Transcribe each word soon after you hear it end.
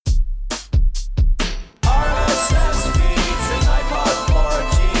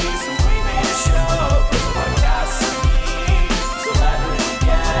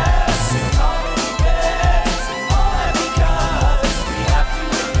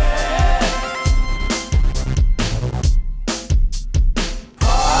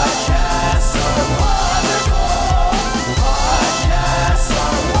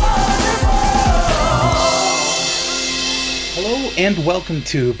and welcome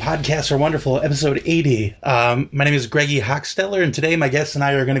to Podcasts Are Wonderful, episode 80. My name is Greggy Hochsteller, and today my guests and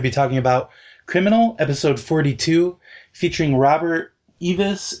I are going to be talking about Criminal, episode 42, featuring Robert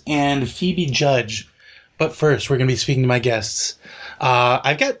Evis and Phoebe Judge. But first, we're going to be speaking to my guests.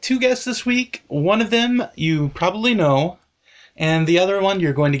 I've got two guests this week. One of them you probably know, and the other one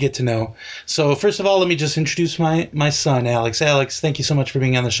you're going to get to know. So first of all, let me just introduce my son, Alex. Alex, thank you so much for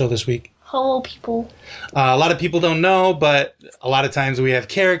being on the show this week. Hello, people. A lot of people don't know, but a lot of times we have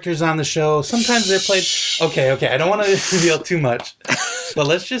characters on the show. Sometimes they're played... Okay, I don't want to reveal too much. But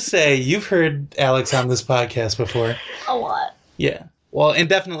let's just say you've heard Alex on this podcast before. A lot. Yeah. Well, and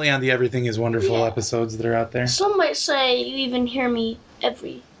definitely on the Everything is Wonderful episodes that are out there. Some might say you even hear me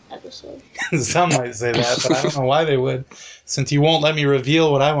every episode. Some might say that, but I don't know why they would, since you won't let me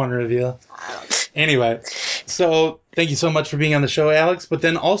reveal what I want to reveal. Anyway, so thank you so much for being on the show, Alex. But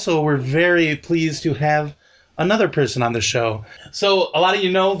then also, we're very pleased to have another person on the show. So a lot of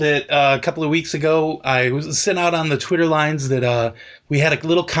you know that a couple of weeks ago, I was sent out on the Twitter lines that we had a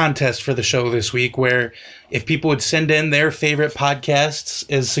little contest for the show this week where if people would send in their favorite podcasts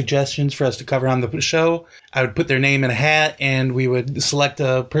as suggestions for us to cover on the show, I would put their name in a hat and we would select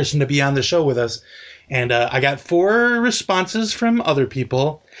a person to be on the show with us. And I got 4 responses from other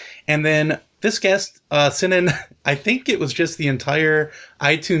people. And then this guest sent in, I think it was just the entire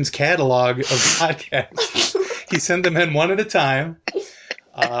iTunes catalog of podcasts. He sent them in one at a time.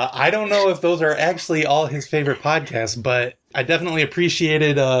 I don't know if those are actually all his favorite podcasts, but I definitely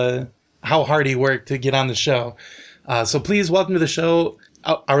appreciated how hard he worked to get on the show. So please welcome to the show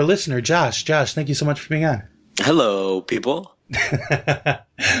our listener, Josh. Josh, thank you so much for being on. Hello, people.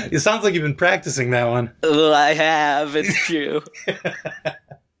 It sounds like you've been practicing that one. Well, I have. It's true.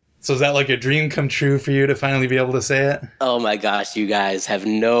 So is that like a dream come true for you to finally be able to say it? Oh my gosh, you guys have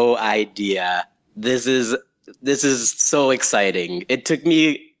no idea. This is so exciting. It took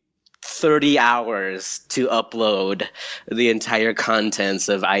me 30 hours to upload the entire contents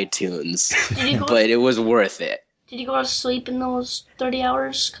of iTunes, but it was worth it. Did you go to sleep in those 30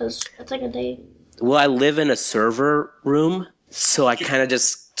 hours? Because it's like a day. Well, I live in a server room, so I kind of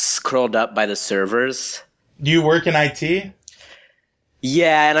just curled up by the servers. Do you work in IT?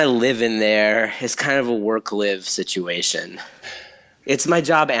 Yeah, and I live in there. It's kind of a work-live situation. It's my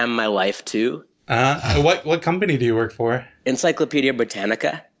job and my life, too. What company do you work for? Encyclopedia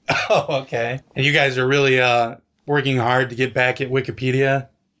Britannica. Oh, okay. And you guys are really working hard to get back at Wikipedia?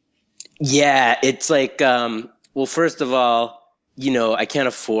 Yeah, it's like, well, first of all, I can't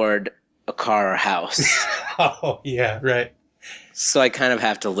afford a car or house. Oh, yeah, right. So I kind of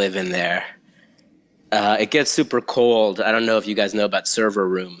have to live in there. It gets super cold. I don't know if you guys know about server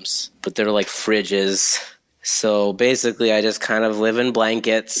rooms, but they're like fridges. So basically, I just kind of live in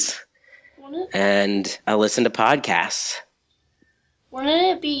blankets and I listen to podcasts.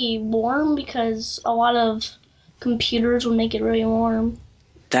 Wouldn't it be warm? Because a lot of computers would make it really warm.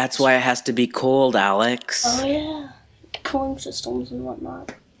 That's why it has to be cold, Alex. Oh, yeah. Cooling systems and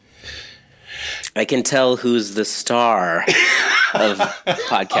whatnot. I can tell who's the star of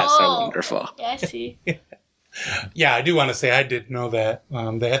Podcasts Are Wonderful. Yeah, I see. Yeah, I do want to say I did know that.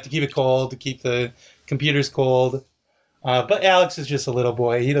 They have to keep it cold to keep the computers cold. But Alex is just a little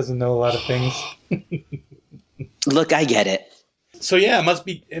boy. He doesn't know a lot of things. Look, I get it. So yeah,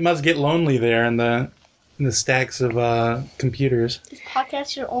 it must get lonely there in the stacks of computers. Is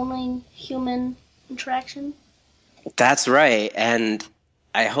podcast your only human interaction? That's right, and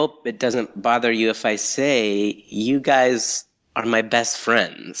I hope it doesn't bother you if I say you guys are my best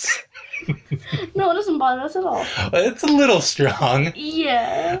friends. No, it doesn't bother us at all. It's a little strong.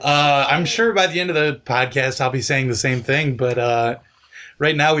 Yeah. I'm sure by the end of the podcast I'll be saying the same thing, but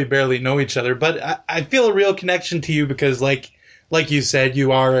right now we barely know each other. But I feel a real connection to you because, like you said,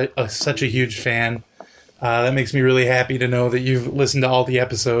 you are such a huge fan. That makes me really happy to know that you've listened to all the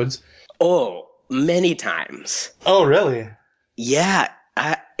episodes. Oh, many times. Oh, really? Yeah.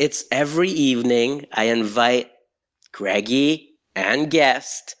 It's every evening I invite Greggy and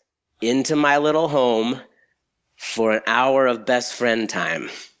guest into my little home for an hour of best friend time.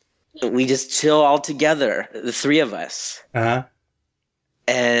 We just chill all together, the 3 of us. Uh-huh.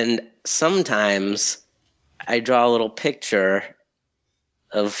 And sometimes I draw a little picture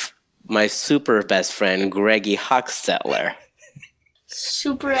of my super best friend, Greggy Hochsteller.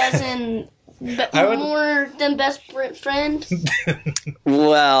 Super as in more than best friend?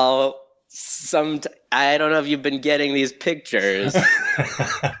 Well, I don't know if you've been getting these pictures.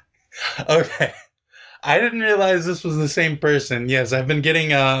 Okay. I didn't realize this was the same person. Yes, I've been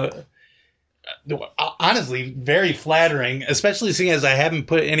getting, honestly, very flattering, especially seeing as I haven't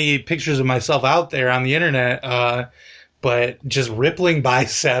put any pictures of myself out there on the internet. but just rippling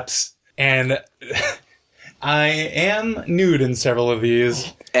biceps. And I am nude in several of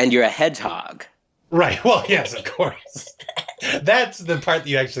these. And you're a hedgehog. Right. Well, yes, of course. That's the part that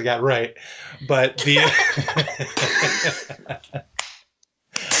you actually got right. But the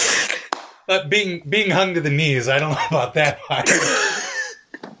but being hung to the knees, I don't know about that part.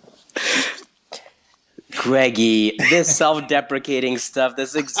 Greggy, this self-deprecating stuff,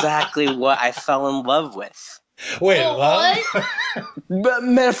 that's exactly what I fell in love with. Wait, Oh, love? But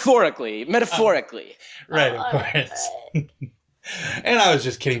metaphorically. Right, of course. And I was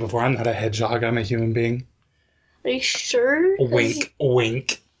just kidding before. I'm not a hedgehog. I'm a human being. Are you sure? Wink,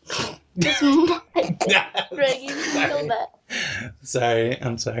 wink. This might Greg, you know that. Sorry,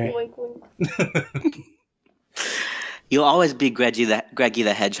 I'm sorry. Wink, wink. You'll always be Greggy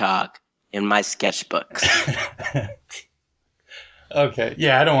the Hedgehog in my sketchbooks. Okay,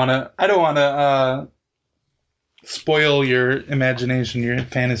 yeah, I don't want to spoil your imagination, your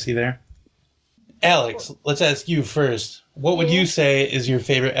fantasy there. Alex, let's ask you first. What would you say is your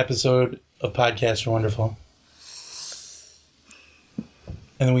favorite episode of Podcast Are Wonderful?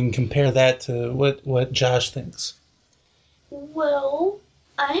 And then we can compare that to what Josh thinks. Well,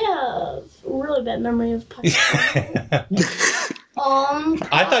 I have a really bad memory of podcast.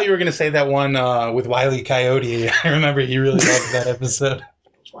 I thought you were going to say that one with Wile E. Coyote. I remember he really loved that episode.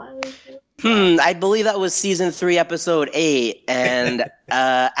 I believe that was season 3, episode 8. And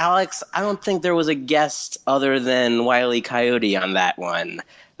Alex, I don't think there was a guest other than Wile E. Coyote on that one.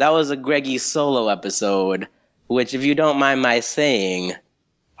 That was a Greggy solo episode, which, if you don't mind my saying,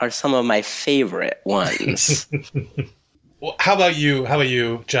 are some of my favorite ones. Well, how about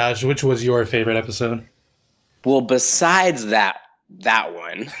you, Josh? Which was your favorite episode? Well, besides that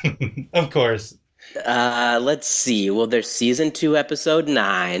one, Of course. let's see. Well, there's season 2, episode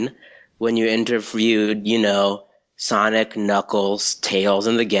 9, when you interviewed, Sonic, Knuckles, Tails,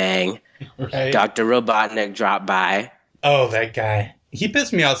 and the gang. Right. Dr. Robotnik dropped by. Oh, that guy. He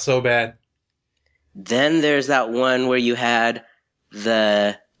pissed me out so bad. Then there's that one where you had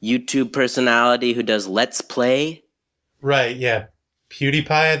the YouTube personality who does Let's Play. Right, yeah.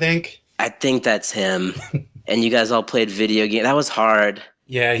 PewDiePie, I think. I think that's him. And you guys all played video games. That was hard.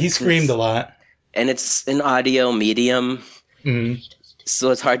 Yeah, he screamed a lot. And it's an audio medium, Mhm.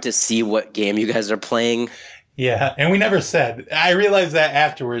 so it's hard to see what game you guys are playing. Yeah, and we never said. I realized that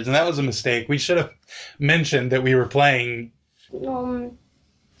afterwards, and that was a mistake. We should have mentioned that we were playing.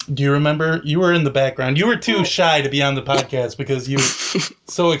 Do you remember? You were in the background. You were too shy to be on the podcast because you were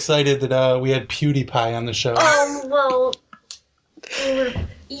so excited that we had PewDiePie on the show. Well, I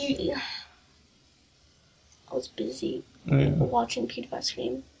was busy watching PewDiePie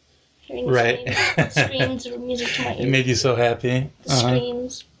scream. Hearing the Right. screams or music to my ears. It made you so happy. The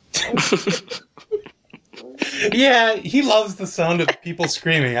screams. Yeah, he loves the sound of people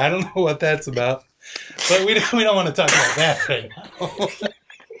screaming. I don't know what that's about, but we don't want to talk about that right now.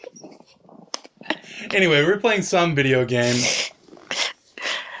 Anyway, we're playing some video game.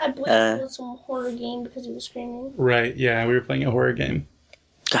 I believe it was some horror game because he was screaming. Right, yeah, we were playing a horror game.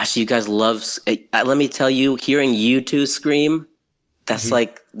 Gosh, you guys love... let me tell you, hearing you two scream, that's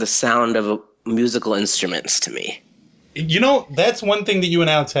like the sound of musical instruments to me. That's one thing that you and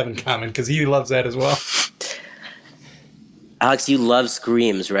Alex have in common, because he loves that as well. Alex, you love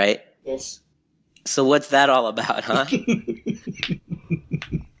screams, right? Yes. So what's that all about, huh?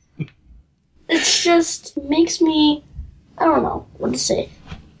 It's just makes me, I don't know what to say,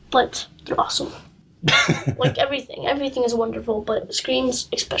 but they're awesome. Like everything is wonderful, but screams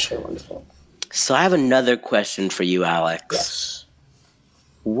especially wonderful. So I have another question for you, Alex. Yes.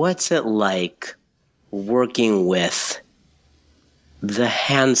 What's it like working with the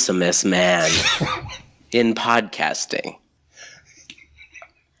handsomest man in podcasting?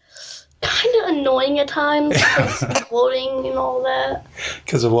 Kind of annoying at times because gloating and all that.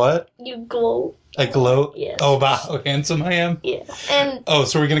 Because of what? You gloat. I gloat? Yes. Oh, wow, how handsome I am? Yeah. And Oh,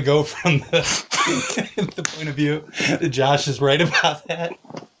 so we're going to go from the point of view that Josh is right about that?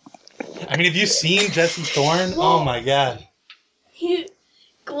 I mean, have you seen Jesse Thorne? Oh, my God. he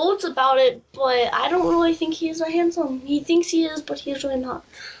gloats about it, but I don't really think he is that handsome. He thinks he is, but he's really not.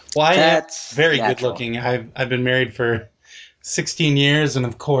 Well, I am That's very natural. good looking. I've been married for 16 years, and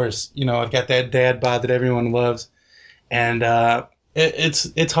of course, I've got that dad bod that everyone loves. And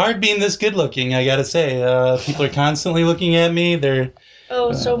it's hard being this good looking, I gotta say. People are constantly looking at me. They're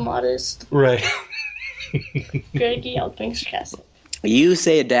Oh, so modest. right. Greggy, I'll think sarcastic. You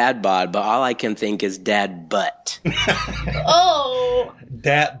say dad bod, but all I can think is dad butt. Oh!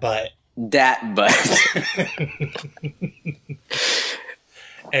 Dat butt. Dat butt.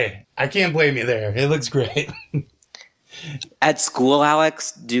 Hey, I can't blame you there. It looks great. At school,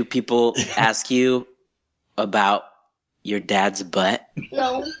 Alex, do people ask you about your dad's butt?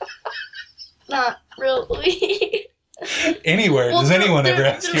 No, not really. Anywhere. Well, Does anyone ever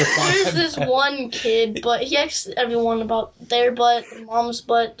there- ask you There's about this one kid, but he asks everyone about their butt, their mom's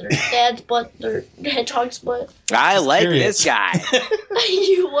butt, their dad's butt, their hedgehog's butt. I Just like curious. this guy.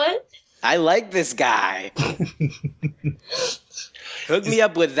 You what? I like this guy. Hook me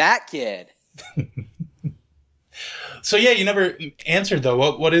up with that kid. So yeah, you never answered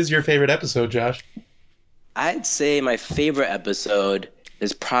though. What is your favorite episode, Josh? I'd say my favorite episode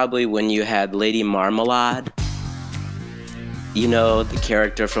is probably when you had Lady Marmalade. You know, the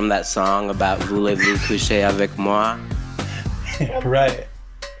character from that song about Voulez-vous coucher avec moi? Right.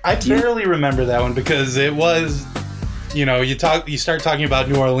 I barely remember that one because it was, you know, you start talking about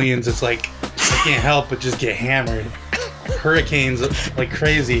New Orleans, it's like I can't help but just get hammered. Hurricanes like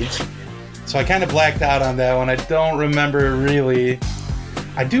crazy. So I kind of blacked out on that one. I don't remember really.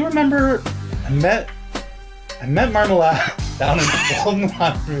 I do remember I met Marmalade down in Golden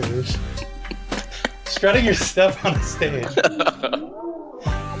Mountain Rouge, strutting her stuff on a stage.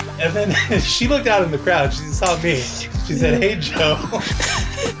 And then she looked out in the crowd. She saw me. She said, "Hey, Joe,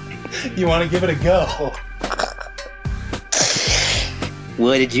 you want to give it a go?"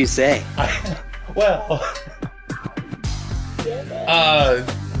 What did you say?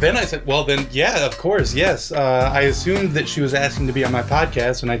 Then I said, well, then, yeah, of course, yes. I assumed that she was asking to be on my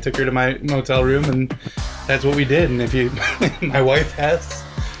podcast, and I took her to my motel room, and that's what we did. And if you, my wife asks,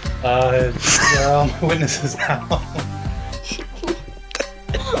 they're all my witnesses now.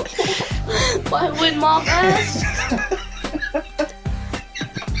 Why would mom ask?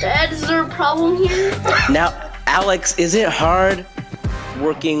 Dad, is there a problem here? Now, Alex, is it hard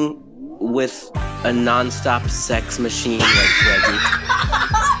working with a nonstop sex machine like Greggy?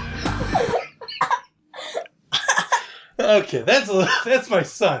 Okay, that's my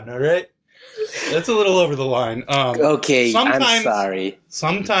son, all right? That's a little over the line. Okay, I'm sorry.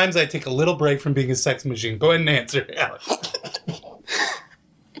 Sometimes I take a little break from being a sex machine. Go ahead and answer, Alex.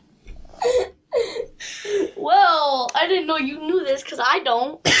 Well, I didn't know you knew this because I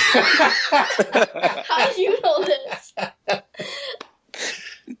don't. How do you know this?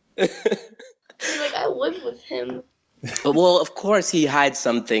 You're like, I live with him. Well, of course he hides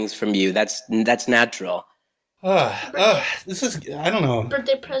some things from you. That's natural. This is, I don't know.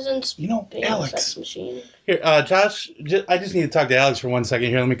 Birthday presents, You know, being a Alex. sex machine. Here, Josh, I just need to talk to Alex for 1 second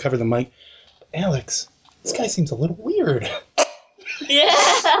here. Let me cover the mic. Alex, this guy seems a little weird.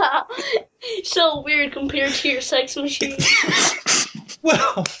 Yeah! So weird compared to your sex machine.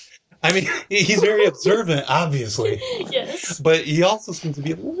 Well, I mean, he's very observant, obviously. Yes. But he also seems to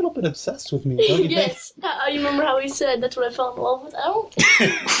be a little bit obsessed with me, don't you think? Yes. You remember how he said, that's what I fell in love with? I don't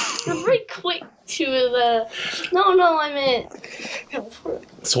think you're very quick to the, no, I meant,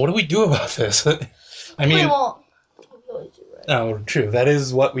 So what do we do about this? I mean, well, oh, true. That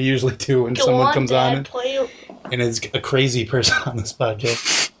is what we usually do when someone comes Dad, on play, and is a crazy person on this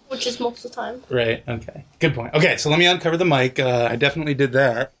podcast. which is most of the time. Right, okay. Good point. Okay, so let me uncover the mic. I definitely did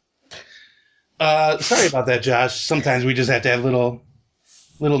that. Sorry about that, Josh. Sometimes we just have to have little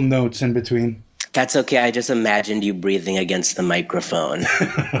notes in between. That's okay. I just imagined you breathing against the microphone.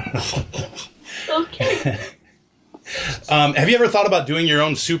 Okay. Have you ever thought about doing your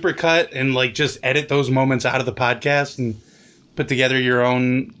own supercut and like just edit those moments out of the podcast and put together your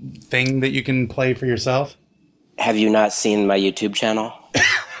own thing that you can play for yourself? Have you not seen my YouTube channel?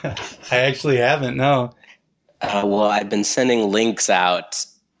 I actually haven't, no. Well, I've been sending links out.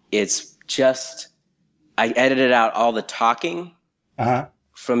 It's just, I edited out all the talking Uh-huh.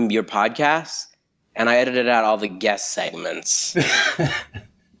 from your podcast, and I edited out all the guest segments.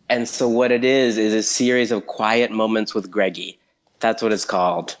 And so what it is a series of quiet moments with Greggy. That's what it's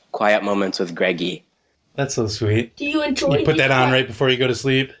called. Quiet Moments with Greggy. That's so sweet. Do you enjoy You put these that on right before you go to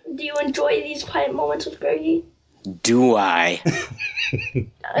sleep? Do you enjoy these quiet moments with Greggy? Do I?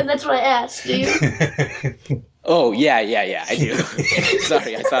 That's what I asked. Do you? Oh, yeah, I do.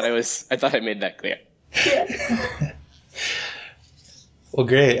 Sorry, I thought I made that clear. Yeah. Well,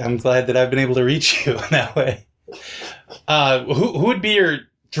 great. I'm glad that I've been able to reach you in that way. Who would be your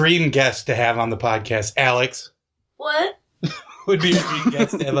dream guest to have on the podcast? Alex? What? Who would be your dream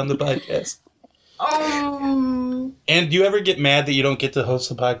guest to have on the podcast? And do you ever get mad that you don't get to host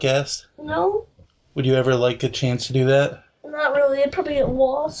the podcast? No, Would you ever like a chance to do that? not really. I'd probably get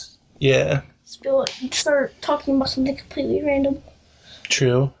lost. Yeah, Start talking about something completely random.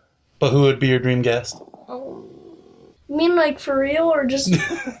 true. But who would be your dream guest? You mean like for real or just?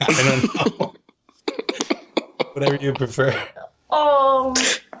 I don't know. Whatever you prefer. Elmo.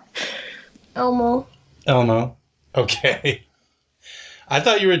 Elmo. Okay. I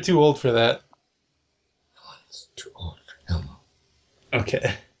thought you were too old for that. It's too old for Elmo.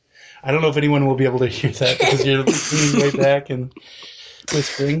 Okay. I don't know if anyone will be able to hear that because you're leaning way back and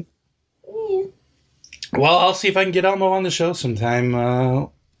whispering. Yeah. Well, I'll see if I can get Elmo on the show sometime.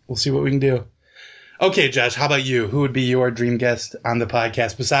 We'll see what we can do. Okay, Josh, how about you? Who would be your dream guest on the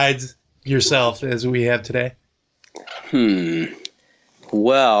podcast besides yourself as we have today?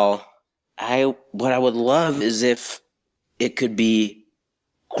 Well, what I would love is if it could be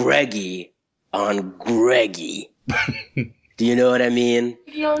Greggy on Greggy. Do you know what I mean?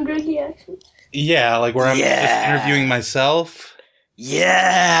 Young Greggy accent. Yeah, like where I'm just interviewing myself.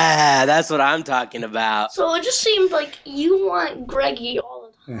 Yeah, that's what I'm talking about. So it just seemed like you want Greggy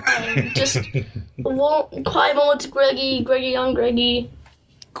all the time. Just quiet moments, Greggy, Greggy on Greggy.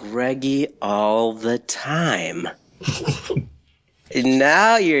 Greggy all the time.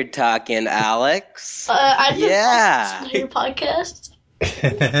 Now you're talking, Alex. I've been Yeah. listening to your podcast.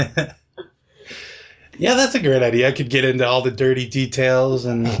 Yeah, that's a great idea. I could get into all the dirty details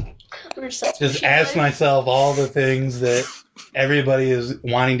and just ask myself all the things that everybody is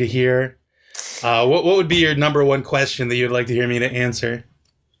wanting to hear. What would be your number one question that you'd like to hear me to answer?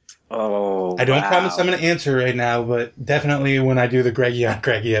 Oh, I don't wow. promise I'm going to answer right now, but definitely when I do the Greggy on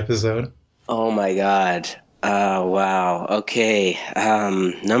Greggy episode. Oh my God. Wow. Okay.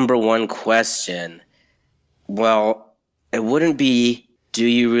 Number one question. Well, it wouldn't be, do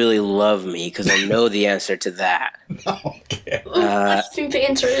you really love me? Because I know the answer to that. Okay. I think the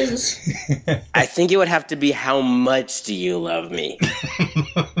answer is... I think it would have to be, how much do you love me?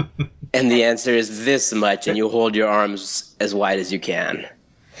 And the answer is this much, and you hold your arms as wide as you can.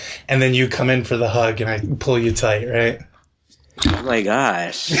 And then you come in for the hug and I pull you tight, right? Oh my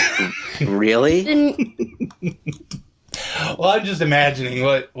gosh. Really? Well, I'm just imagining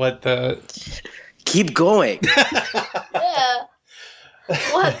what the... Keep going. Yeah.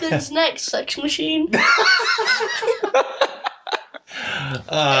 What happens next, sex machine?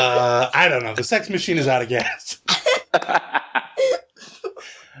 I don't know. The sex machine is out of gas.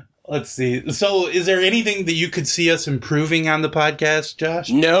 Let's see. So, is there anything that you could see us improving on the podcast, Josh?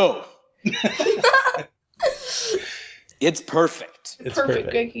 No. It's perfect. It's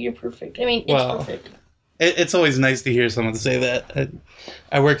perfect, Greggy. You're perfect. I mean, it's perfect. It's always nice to hear someone say that.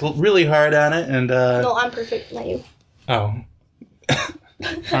 I work really hard on it, and No, I'm perfect, not you. Oh.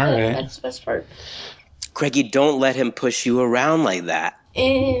 All right. That's the best part. Greggy, don't let him push you around like that.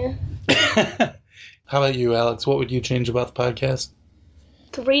 How about you, Alex? What would you change about the podcast?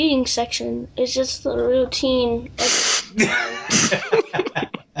 The rating section is just the routine.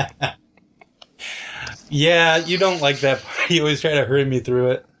 Yeah, you don't like that part. You always try to hurry me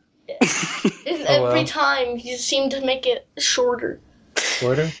through it. And every time, you seem to make it shorter.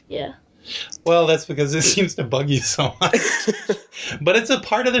 Shorter? Yeah. Well, that's because it seems to bug you so much. But it's a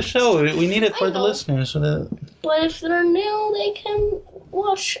part of the show. We need it for the listeners. But if they're new, they can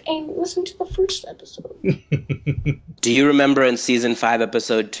watch and listen to the first episode. Do you remember in season 5,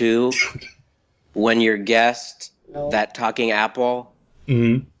 episode 2, when your guest, that talking apple,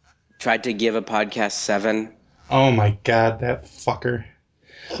 tried to give a podcast 7? Oh my God, that fucker.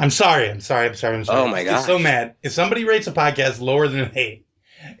 I'm sorry. Oh my God. I'm so mad. If somebody rates a podcast lower than an 8,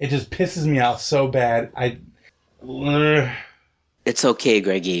 it just pisses me off so bad. It's okay,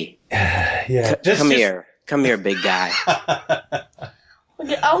 Greggy. Yeah. Come here, big guy.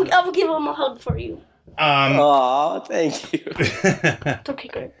 I'll give him a hug for you. Oh, thank you. It's okay,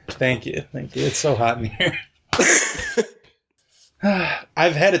 Greg. Thank you. It's so hot in here.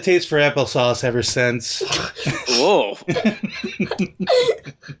 I've had a taste for applesauce ever since. Whoa.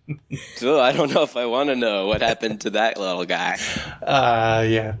 So I don't know if I want to know what happened to that little guy.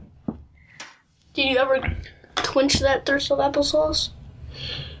 Yeah. Did you ever quench that thirst of applesauce?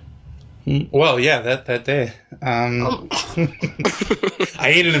 Well, yeah, that day. I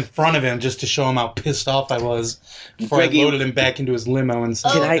ate it in front of him just to show him how pissed off I was before Greggy, I loaded him back into his limo and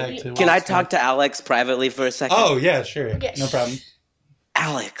sent him back to Can I talk to Alex privately for a second? Oh, yeah, sure. Yes. No problem.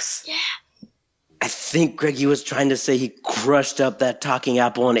 Alex. Yeah. I think Greggy was trying to say he crushed up that talking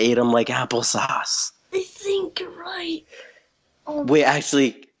apple and ate him like applesauce. I think you're right. Wait,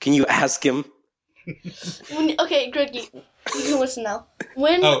 actually, can you ask him? Okay, Greggy, you can listen now.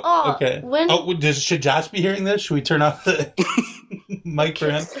 Okay. When? Should Josh be hearing this? Should we turn off the mic for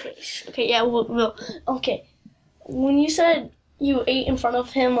him? Okay, yeah, we'll. Okay. When you said you ate in front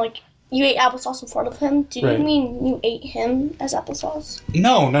of him, like, you ate applesauce in front of him, do you mean you ate him as applesauce?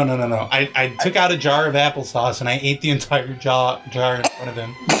 No. I took out a jar of applesauce and I ate the entire jar in front of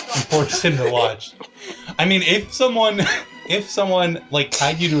him and forced him to watch. I mean, if someone like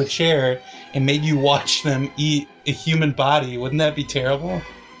tied you to a chair and made you watch them eat a human body, wouldn't that be terrible?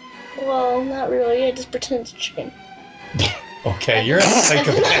 Well, not really. I just pretend it's chicken. Okay, you're a And then I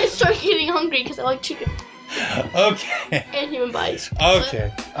psychopath. start getting hungry because I like chicken Okay. and human bodies.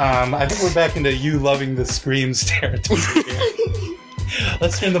 Okay. I think we're back into you loving the screams territory here.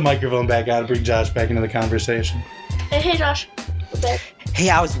 Let's turn the microphone back on and bring Josh back into the conversation. Hey, Josh. We're back. Hey,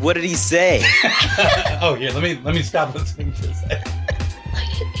 Alex, what did he say? Oh, here, let me stop listening for a second.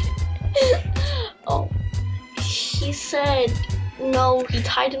 Oh, he said no. He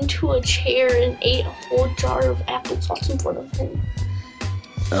tied him to a chair and ate a whole jar of applesauce in front of him.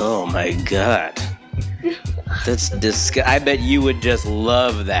 Oh my god. That's disgusting. I bet you would just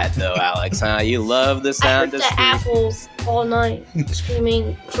love that though, Alex, huh? You love the I sound heard of the screaming. apples all night,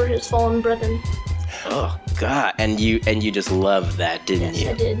 screaming for his fallen brethren. Oh god. And you just loved that, didn't Yes,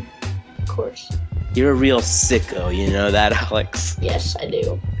 I you? did. Of course. You're a real sicko, you know that, Alex? Yes, I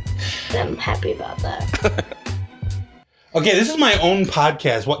do. And I'm happy about that. Okay, this is my own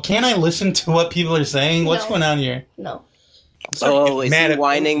podcast. What can't I listen to what people are saying? What's No. going on here? No. I'm starting to Oh, get is mad he at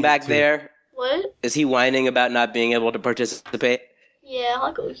whining both back of you two. there? What? Is he whining about not being able to participate? Yeah,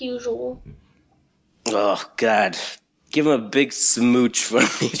 like usual. Oh god. Give him a big smooch for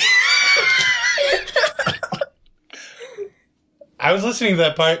me. I was listening to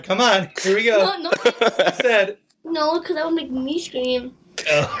that part. Come on, here we go. No, I said. no, because that would make me scream.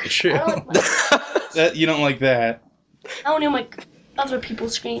 Oh, true. I don't like That, you don't like that. I don't even like other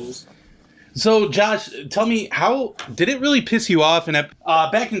people's screams. So, Josh, tell me, how did it really piss you off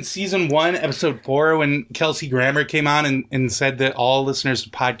back in season 1, episode 4, when Kelsey Grammer came on and said that all listeners to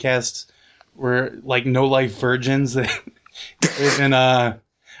podcasts were like no-life virgins that live in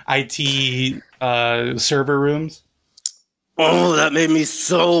IT server rooms? Oh, that made me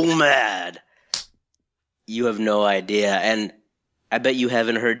so mad. You have no idea, and I bet you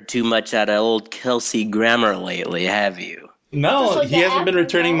haven't heard too much out of old Kelsey Grammer lately, have you? No, Just like he the hasn't been apple,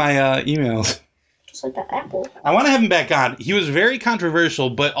 returning huh? my emails. Just like that apple. I want to have him back on. He was very controversial,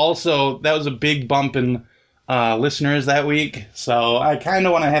 but also that was a big bump in listeners that week, so I kind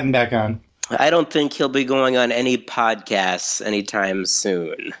of want to have him back on. I don't think he'll be going on any podcasts anytime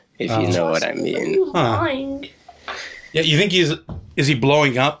soon, if you know what I mean. You're Huh. lying. Yeah, you think is he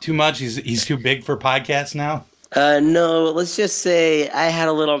blowing up too much? He's too big for podcasts now? No, let's just say I had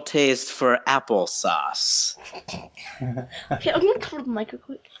a little taste for applesauce. Okay, I'm gonna cover the mic real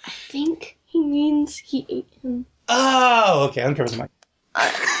quick. I think he means he ate him. Oh, okay, I'm covering the mic.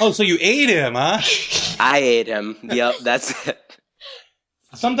 Oh, so you ate him, huh? I ate him. Yep, that's it.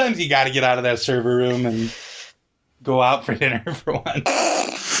 Sometimes you got to get out of that server room and go out for dinner for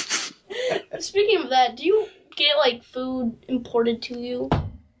once. Speaking of that, do you get like food imported to you?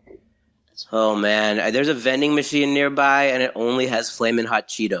 Oh man, there's a vending machine nearby and it only has Flamin' Hot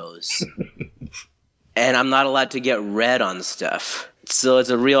Cheetos. And I'm not allowed to get red on stuff. So it's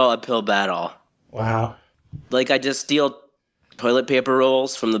a real uphill battle. Wow. Like I just steal toilet paper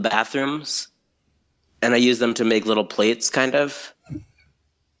rolls from the bathrooms and I use them to make little plates kind of.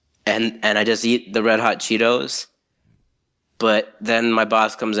 And I just eat the red hot Cheetos. But then my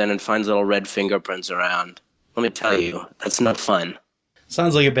boss comes in and finds little red fingerprints around. Let me tell you, that's not fun.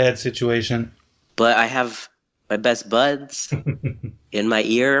 Sounds like a bad situation. But I have my best buds in my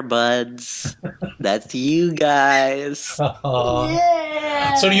earbuds. That's you guys.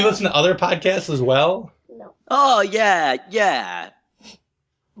 Yeah. So do you listen to other podcasts as well? No. Oh, yeah.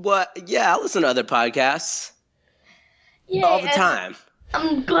 What? Yeah, I listen to other podcasts Yeah. all the time.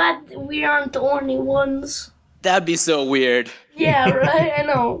 I'm glad that we aren't the only ones. That'd be so weird. Yeah, right? I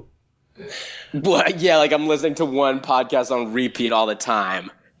know. What? Yeah, like I'm listening to one podcast on repeat all the time.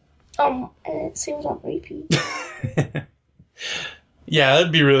 And it seems on repeat. Yeah,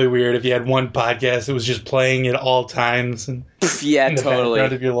 that'd be really weird if you had one podcast that was just playing at all times and Yeah, in the background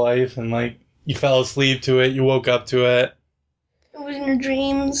totally. of your life, and like you fell asleep to it, you woke up to it. It was in your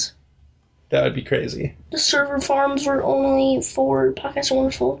dreams. That would be crazy. The server farms were only for Podcasts Are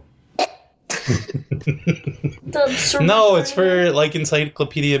Wonderful. The server No, it's farm- for like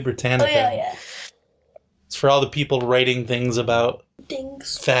Encyclopedia Oh, Britannica. yeah. It's for all the people writing things about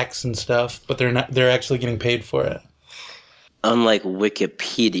Dings. facts and stuff, but they're actually getting paid for it. Unlike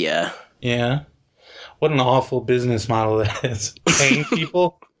Wikipedia. Yeah. What an awful business model that is. Paying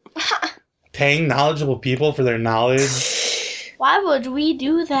people? Paying knowledgeable people for their knowledge? Why would we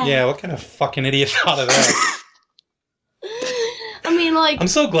do that? Yeah, what kind of fucking idiot thought of that? I mean, like, I'm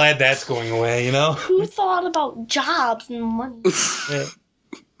so glad that's going away, you know? who thought about jobs and money? Yeah.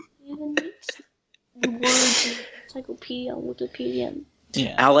 Even the words in encyclopedia on Wikipedia.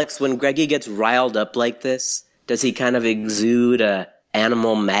 Yeah. Alex, when Greggy gets riled up like this, does he kind of exude a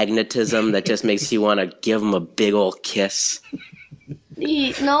animal magnetism that just makes you want to give him a big old kiss?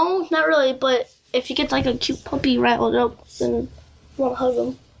 No, not really, but if you get like a cute puppy rattled up, then you want to hug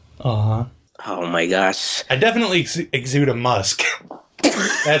him. Uh-huh. Oh my gosh. I definitely exude a musk.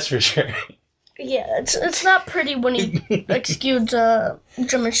 That's for sure. Yeah, it's not pretty when he exudes a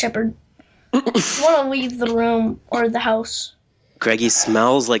German Shepherd. You want to leave the room or the house. Greggy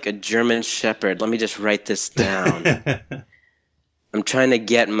smells like a German Shepherd. Let me just write this down. I'm trying to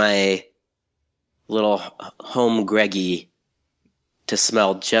get my little home Greggy to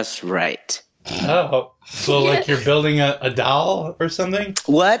smell just right. Oh, so like you're building a doll or something?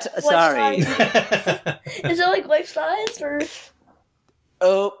 What? Sorry. Is it like life size or?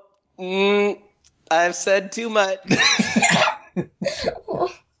 Oh, I've said too much.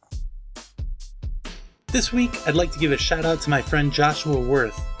 This week, I'd like to give a shout out to my friend Joshua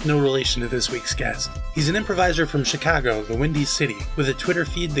Worth, no relation to this week's guest. He's an improviser from Chicago, the Windy City, with a Twitter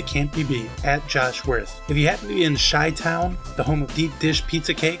feed that can't be beat, @JoshWorth. If you happen to be in Chi-Town, the home of deep dish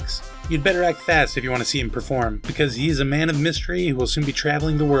pizza cakes, you'd better act fast if you want to see him perform, because he's a man of mystery who will soon be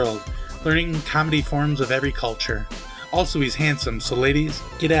traveling the world, learning comedy forms of every culture. Also, he's handsome, so ladies,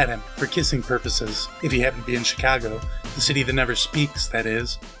 get at him for kissing purposes, if you happen to be in Chicago, the city that never speaks, that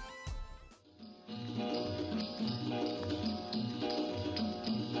is.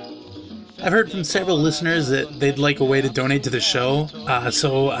 I've heard from several listeners that they'd like a way to donate to the show,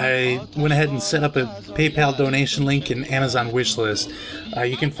 so I went ahead and set up a PayPal donation link and Amazon wishlist.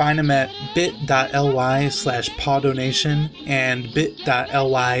 You can find them at bit.ly/pawdonation and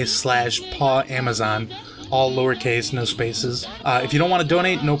bit.ly/pawamazon. All lowercase, no spaces. If you don't want to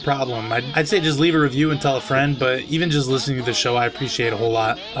donate, no problem. I'd say just leave a review and tell a friend, but even just listening to the show, I appreciate a whole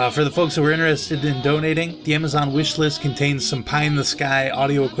lot. For the folks who are interested in donating, the Amazon wish list contains some pie-in-the-sky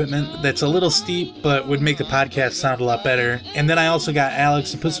audio equipment that's a little steep, but would make the podcast sound a lot better. And then I also got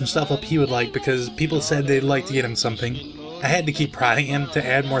Alex to put some stuff up he would like, because people said they'd like to get him something. I had to keep prodding him to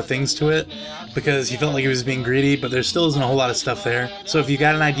add more things to it, because he felt like he was being greedy, but there still isn't a whole lot of stuff there. So if you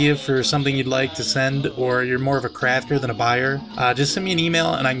got an idea for something you'd like to send, or you're more of a crafter than a buyer, just send me an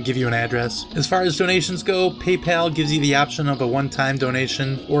email and I can give you an address. As far as donations go, PayPal gives you the option of a one-time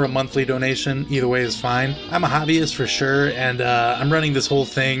donation or a monthly donation. Either way is fine. I'm a hobbyist for sure, and I'm running this whole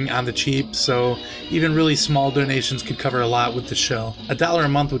thing on the cheap, so even really small donations could cover a lot with the show. $1 a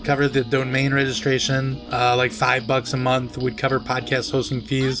month would cover the domain registration, like $5 a month would cover podcast hosting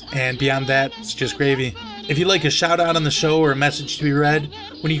fees, and beyond that, it's just gravy. If you'd like a shout out on the show or a message to be read,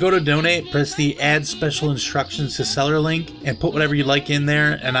 when you go to donate, press the Add Special Instructions to Seller link and put whatever you like in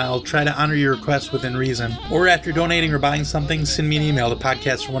there, and I'll try to honor your request within reason. Or after donating or buying something, send me an email to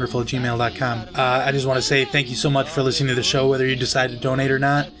podcastforwonderful@gmail.com. I just want to say thank you so much for listening to the show, whether you decide to donate or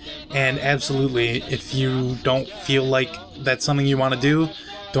not. And absolutely, if you don't feel like that's something you want to do,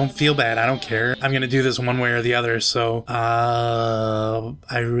 don't feel bad. I don't care. I'm going to do this one way or the other, so I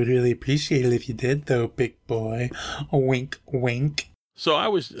would really appreciate it if you did, though, big boy. Wink, wink. So I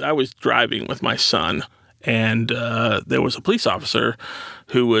was driving with my son, and there was a police officer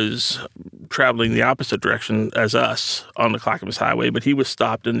who was traveling the opposite direction as us on the Clackamas Highway, but he was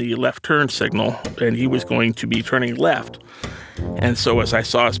stopped in the left turn signal, and he was going to be turning left. And so as I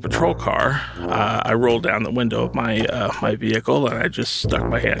saw his patrol car, I rolled down the window of my vehicle, and I just stuck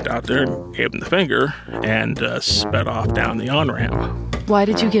my hand out there and gave him the finger and sped off down the on-ramp. Why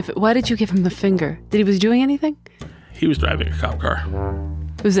did you give him the finger? Did he was doing anything? He was driving a cop car.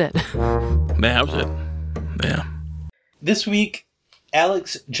 Was it? Yeah, that was it. Yeah. This week,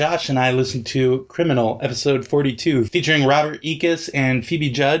 Alex, Josh, and I listened to Criminal, episode 42, featuring Robert Ickes and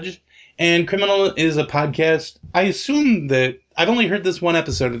Phoebe Judge. And Criminal is a podcast. I assume that I've only heard this one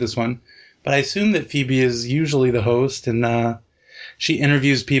episode of this one, but I assume that Phoebe is usually the host, and she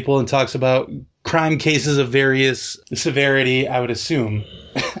interviews people and talks about crime cases of various severity, I would assume.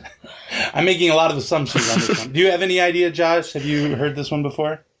 I'm making a lot of assumptions on this one. Do you have any idea, Josh? Have you heard this one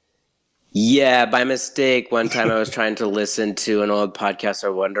before? Yeah, by mistake, one time I was trying to listen to an old Podcasts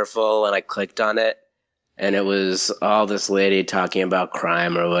Are Wonderful, and I clicked on it, and it was all this lady talking about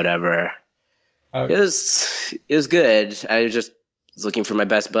crime or whatever. Okay. It was good. I was looking for my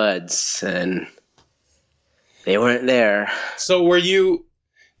best buds, and they weren't there. So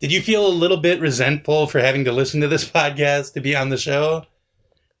did you feel a little bit resentful for having to listen to this podcast to be on the show?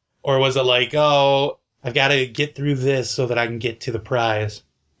 Or was it like, oh, I've got to get through this so that I can get to the prize?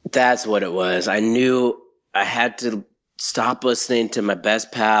 That's what it was. I knew I had to stop listening to my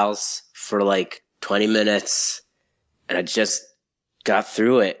best pals for like 20 minutes, and I just got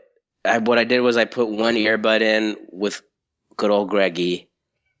through it. What I did was I put one earbud in with good old Greggy,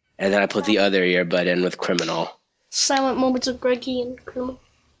 and then I put the other earbud in with Criminal. Silent Moments with Greggy and Kruma.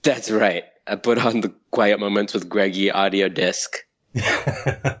 That's right. I put on the Quiet Moments with Greggy audio disc.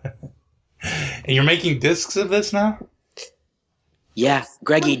 And you're making discs of this now? Yeah,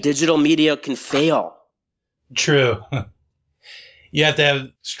 Greggy, digital media can fail. True. You have to have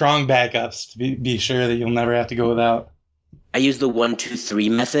strong backups to be sure that you'll never have to go without. I use the 1, 2, 3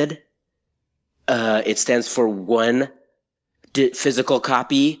 method. It stands for 1 physical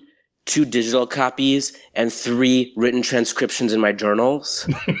copy, 2 digital copies, and 3 written transcriptions in my journals.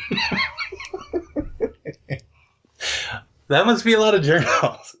 That must be a lot of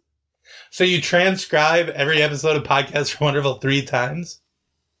journals. So you transcribe every episode of Podcast for Wonderful 3 times?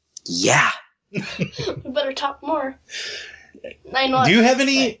 Yeah. We better talk more. I know. Do you have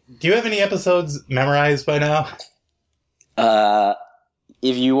any episodes memorized by now?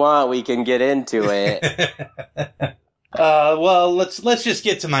 If you want, we can get into it. Well, let's just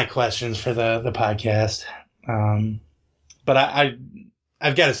get to my questions for the podcast. But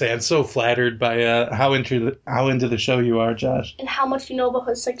I've got to say, I'm so flattered by how into the show you are, Josh. And how much you know about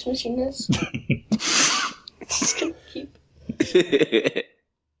what a sex machine is. Just gonna keep.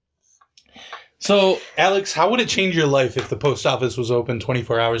 So, Alex, how would it change your life if the post office was open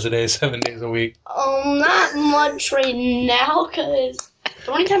 24 hours a day, 7 days a week? Not much right now, because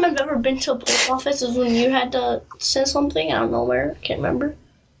the only time I've ever been to a post office is when you had to send something. I don't know where. I can't remember.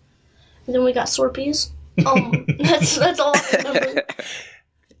 And then we got Slurpees. That's all I remember.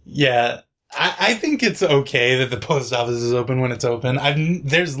 Yeah, I think it's okay that the post office is open when it's open.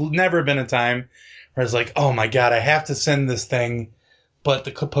 There's never been a time where it's like, oh my god, I have to send this thing, but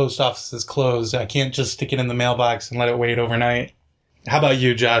the post office is closed. I can't just stick it in the mailbox and let it wait overnight. How about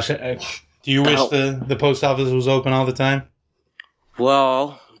you, Josh? Do you wish the post office was open all the time?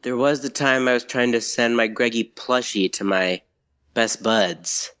 Well, there was the time I was trying to send my Greggy plushie to my best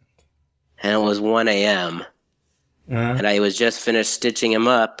buds, and it was 1 a.m., and I was just finished stitching him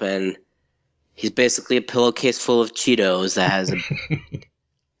up, and he's basically a pillowcase full of Cheetos that has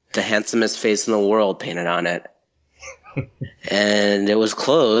the handsomest face in the world painted on it. And it was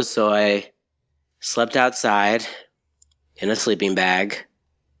closed, so I slept outside in a sleeping bag,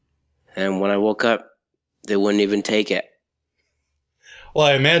 and when I woke up, they wouldn't even take it. Well,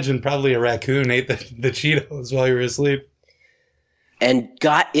 I imagine probably a raccoon ate the Cheetos while you were asleep. And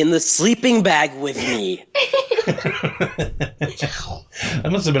got in the sleeping bag with me. That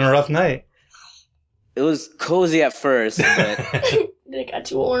must have been a rough night. It was cozy at first, but It got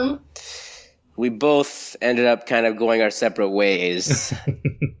too warm. we both ended up kind of going our separate ways.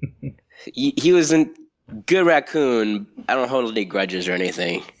 He was a good raccoon. I don't hold any grudges or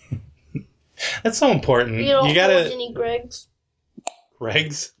anything. That's so important. You don't gotta hold any Gregs.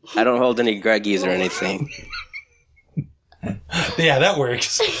 Greg's. I don't hold any Greggies or anything. Yeah, that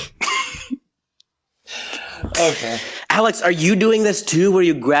works. Okay. Alex, are you doing this too, where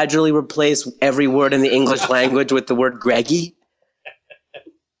you gradually replace every word in the English language with the word Greggy?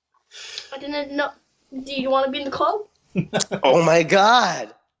 I didn't know. Do you want to be in the club? Oh my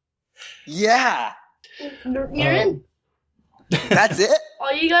god. Yeah. You're in. That's it?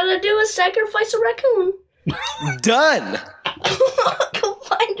 All you gotta do is sacrifice a raccoon. Done. Go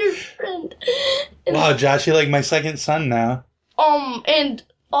find your friend. Wow, Josh, you're like my second son now. And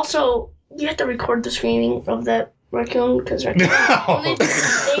also, you have to record the screaming of that raccoon, because raccoons, No.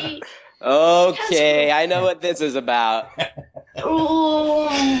 they Okay, I know what this is about. oh,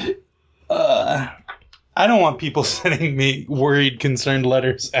 I don't want people sending me worried, concerned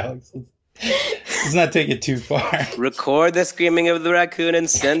letters, Alex. Let's not take it too far. Record the screaming of the raccoon and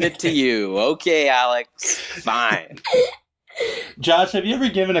send it to you. Okay, Alex. Fine. Josh, have you ever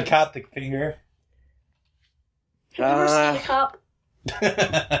given a cop the finger? have you ever seen a cop?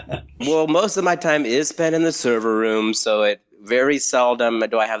 Well, most of my time is spent in the server room, so it very seldom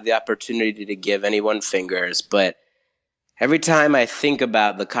do I have the opportunity to give anyone fingers. But every time I think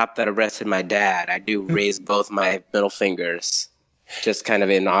about the cop that arrested my dad, I do raise both my middle fingers, just kind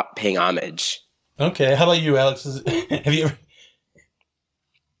of in paying homage. Okay, how about you, Alex? Have you ever...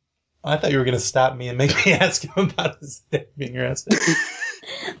 I thought you were going to stop me and make me ask him about his dad being arrested.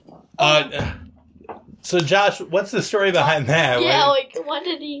 So, Josh, what's the story behind that? Yeah, like, what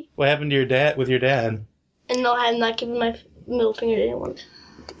did he... What happened to your dad? With your dad? And no, I have not given my middle finger to anyone.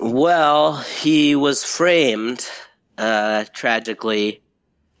 Well, he was framed, tragically,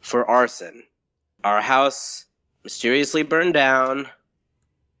 for arson. Our house mysteriously burned down,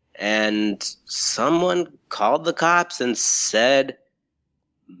 and someone called the cops and said,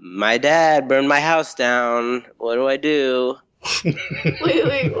 "My dad burned my house down. What do I do?"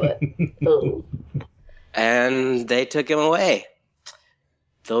 Wait, what? Oh. And they took him away.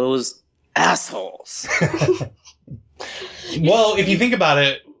 Those assholes. Well, if you think about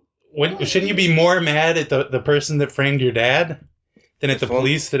it, shouldn't you be more mad at the person that framed your dad than at the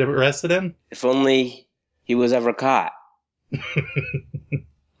police that arrested him? If only he was ever caught.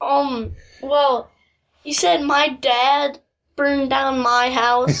 Well, you said my dad burned down my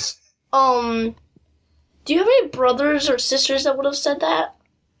house. Do you have any brothers or sisters that would have said that?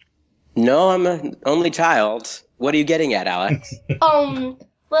 No, I'm an only child. What are you getting at, Alex?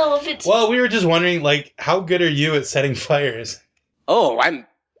 Well, if it's... Well, we were just wondering, like, how good are you at setting fires? Oh,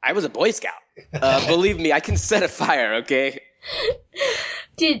 I was a Boy Scout. Believe me, I can set a fire, okay?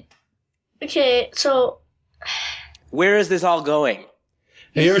 Okay, so... Where is this all going?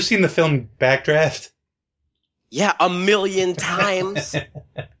 Have you ever seen the film Backdraft? Yeah, 1,000,000 times.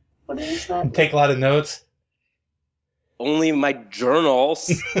 What is that? Take a lot of notes. Only my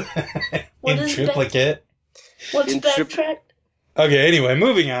journals. What In is triplicate. What's In backtrack? Okay, anyway,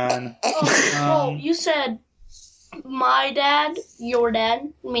 moving on. Oh, you said my dad, your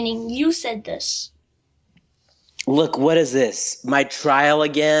dad, meaning you said this. Look, what is this? My trial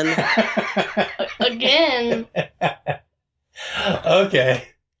again? Again. Okay.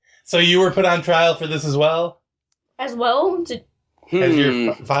 So you were put on trial for this as well? As well? As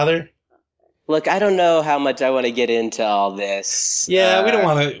your father? Look, I don't know how much I want to get into all this. Yeah, we don't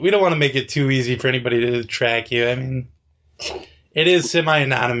want to make it too easy for anybody to track you. I mean, it is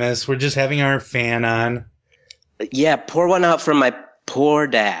semi-anonymous. We're just having our fan on. Yeah, pour one out for my poor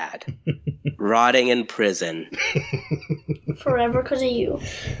dad, rotting in prison. Forever because of you.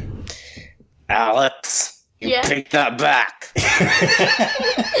 Alex, you take that back.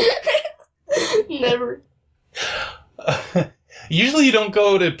 Never. Usually you don't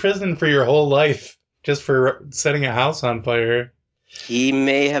go to prison for your whole life just for setting a house on fire. He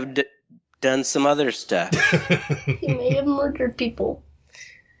may have done some other stuff. He may have murdered people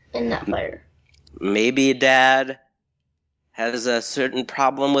in that fire. Maybe Dad has a certain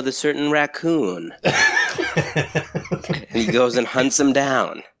problem with a certain raccoon. And he goes and hunts him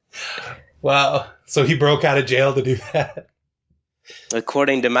down. Wow. So he broke out of jail to do that?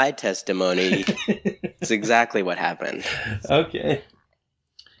 According to my testimony, it's exactly what happened. Okay.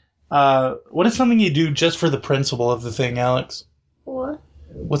 What is something you do just for the principle of the thing, Alex? What?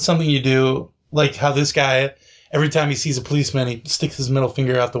 What's something you do, like how this guy, every time he sees a policeman, he sticks his middle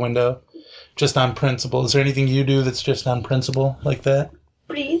finger out the window, just on principle. Is there anything you do that's just on principle like that?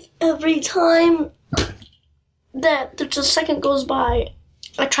 Breathe. Every time that there's a second goes by,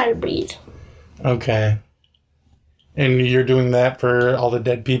 I try to breathe. Okay. And you're doing that for all the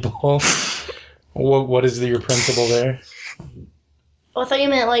dead people? What is your principle there? Oh, I thought you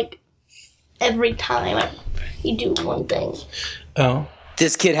meant like every time you do one thing. Oh.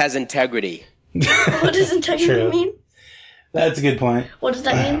 This kid has integrity. What does integrity True. mean? That's a good point. What does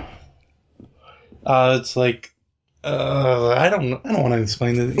that mean? It's like, I don't want to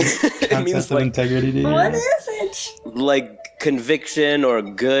explain the concept means of like- integrity to you. What is it? Like conviction or a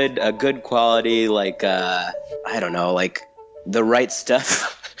good quality, like I don't know, like the right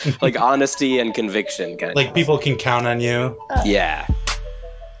stuff. Like honesty and conviction kind Like people can count on you. Yeah.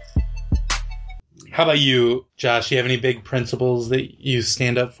 How about you, Josh? You have any big principles that you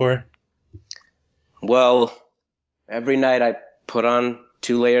stand up for? Well, every night I put on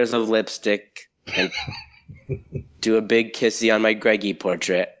 2 layers of lipstick and do a big kissy on my Greggy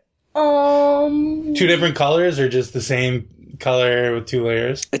portrait. 2 different colors or just the same color with 2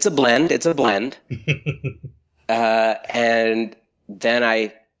 layers? It's a blend. And then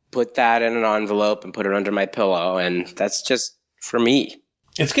I put that in an envelope and put it under my pillow, and that's just for me.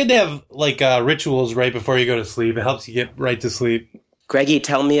 It's good to have like rituals right before you go to sleep. It helps you get right to sleep. Greggy,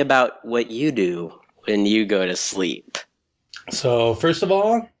 tell me about what you do when you go to sleep. So first of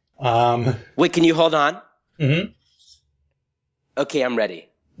all, Wait, can you hold on? mhm. Okay, I'm ready.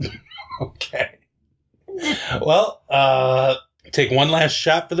 Okay. Well, take one last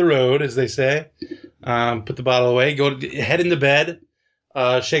shot for the road, as they say. Put the bottle away. Head into bed.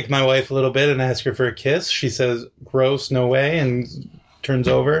 Shake my wife a little bit and ask her for a kiss. She says, "Gross, no way," and turns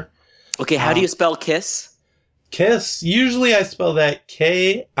over. Okay, how do you spell kiss? Kiss. Usually I spell that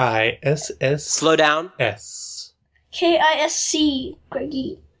Kiss. Slow down. K-I-S-C,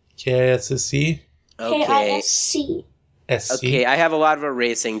 Greggy. K-I-S-S-C. Okay. K-I-S-C. S-C. Okay, I have a lot of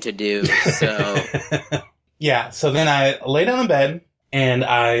erasing to do, so... Yeah, so then I lay down in bed and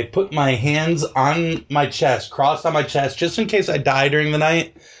I put my hands on my chest, crossed on my chest, just in case I die during the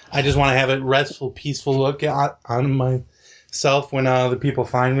night. I just want to have a restful, peaceful look on myself when the people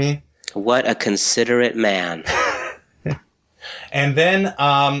find me. What a considerate man. And then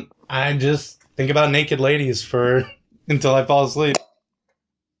I just think about naked ladies until I fall asleep.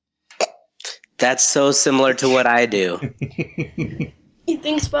 That's so similar to what I do. He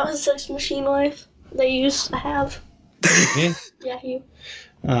thinks about his sex machine life that you used to have. Me? Yeah, you.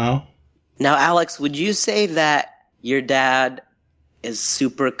 Oh. Now, Alex, would you say that your dad is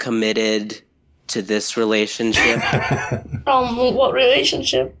super committed to this relationship? What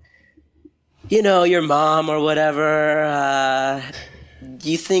relationship? You know, your mom or whatever.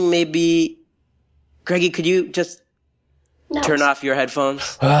 Do you think maybe... Greggy, could you just No. turn off your headphones?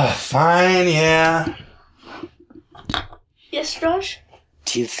 Fine, yeah. Yes, Josh?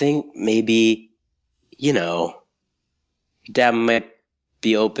 Do you think maybe, you know, Dad might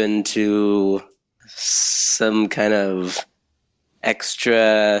be open to some kind of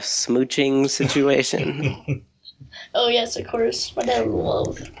extra smooching situation? Oh, yes, of course. My dad would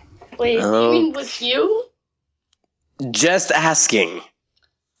love. Wait, Oh. you mean with you? Just asking.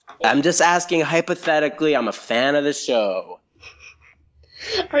 I'm just asking hypothetically. I'm a fan of the show.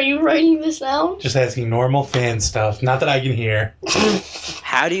 Are you writing this down? Just asking normal fan stuff. Not that I can hear.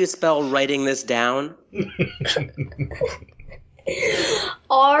 How do you spell writing this down?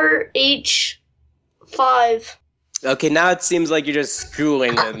 RH5. Okay, now it seems like you're just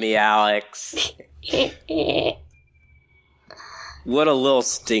screwing with me, Alex. What a little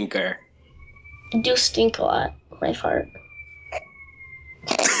stinker. You do stink a lot, my fart.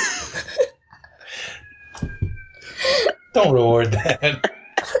 Don't reward that.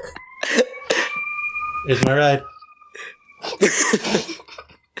 Here's my ride.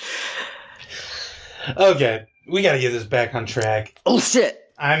 Okay, we gotta get this back on track. Oh, shit.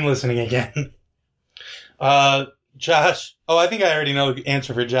 I'm listening again. Josh. Oh, I think I already know the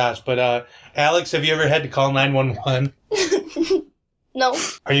answer for Josh, but Alex, have you ever had to call 911? No.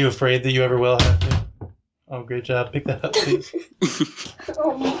 Are you afraid that you ever will have to? Oh, great job. Pick that up, please.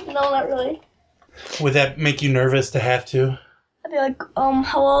 No, not really. Would that make you nervous to have to? I'd be like,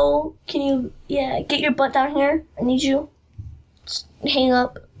 hello, can you, get your butt down here? I need you. Just hang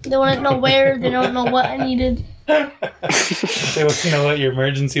up. They wouldn't know where, they don't know what I needed. They wouldn't know what your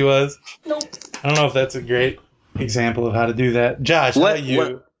emergency was. Nope. I don't know if that's a great example of how to do that. Josh, how about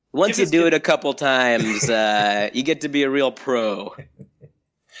you? Once you do it a couple times, you get to be a real pro.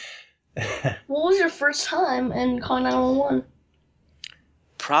 What was your first time in calling 911?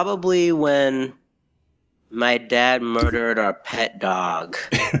 Probably when my dad murdered our pet dog.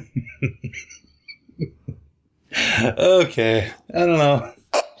 Okay, I don't know.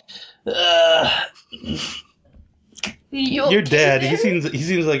 Your dad, he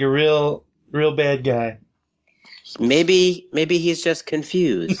seems like a real bad guy. Maybe he's just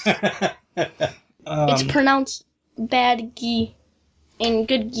confused. It's pronounced bad gee and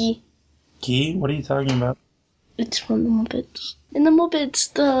good gee. Gee? What are you talking about? It's from the Muppets. In the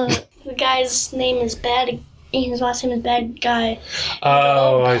Muppets, the guy's name is Bad, and his last name is Bad Guy.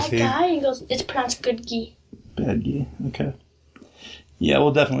 Oh, I Bad see. Guy, and he goes, it's pronounced good gee. Bad gee. Okay. Yeah,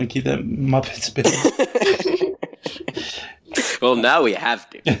 we'll definitely keep that Muppets bit. Well, now we have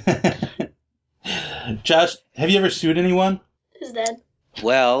to. Josh, have you ever sued anyone? His dad.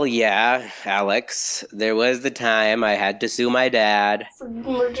 Well, yeah, Alex. There was the time I had to sue my dad. For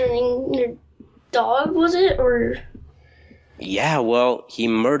murdering your dog, was it? Or Yeah, well, he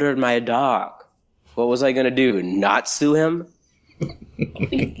murdered my dog. What was I gonna do? Not sue him?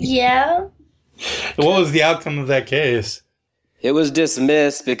 yeah. What was the outcome of that case? It was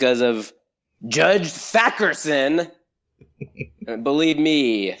dismissed because of Judge Thackerson. Believe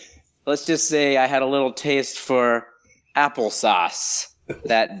me, let's just say I had a little taste for applesauce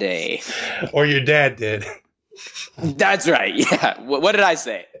that day. Or your dad did. That's right, yeah. What did I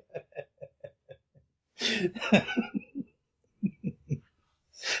say?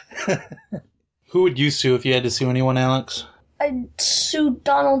 Who would you sue if you had to sue anyone, Alex? I'd sue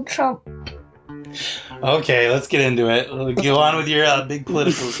Donald Trump. Okay, let's get into it. Go on with your big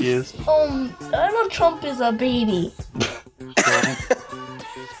political views. Donald Trump is a baby.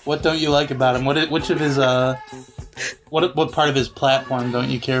 What don't you like about him? Which of his what part of his platform don't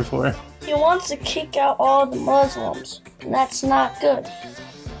you care for? He wants to kick out all the Muslims, and that's not good.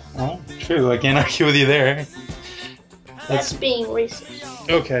 Well, true. I can't argue with you there. That's being racist.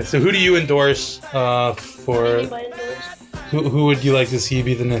 Okay, so who do you endorse for? Anybody knows? Who would you like to see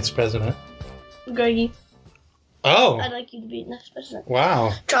be the next president? Greggy. Oh, I'd like you to be next president.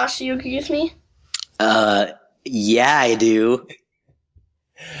 wow. Josh, do you agree with me? Yeah, I do.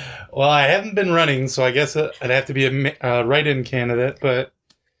 Well, I haven't been running, so I guess I'd have to be a write-in candidate, but...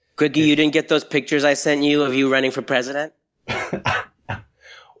 Quickie, you didn't get those pictures I sent you of you running for president?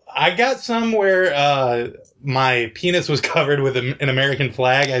 I got some where my penis was covered with an American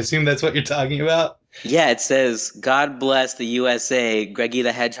flag. I assume that's what you're talking about. Yeah, it says, God bless the USA, Greggy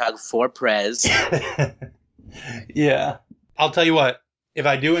the Hedgehog for Prez. Yeah. I'll tell you what. If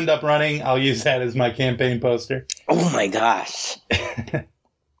I do end up running, I'll use that as my campaign poster. Oh my gosh.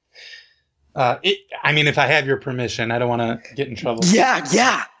 If I have your permission, I don't want to get in trouble. Yeah,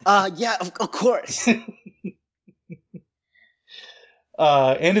 of course.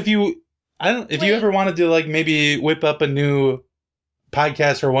 And if you ever wanted to like maybe whip up a new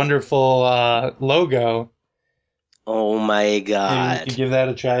Podcast or Wonderful logo, Oh my maybe you god. could give that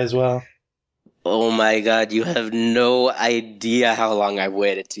a try as well. Oh my god, you have no idea how long I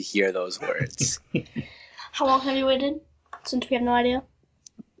waited to hear those words. How long have you waited? Since we have no idea.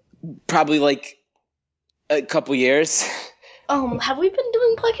 Probably like a couple years. Have we been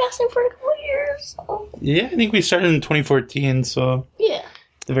doing podcasting for a couple of years? Yeah, I think we started in 2014, so Yeah.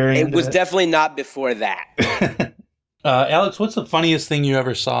 the very It end was of definitely not before that. Alex, what's the funniest thing you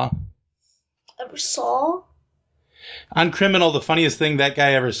ever saw? Ever saw? On Criminal, the funniest thing that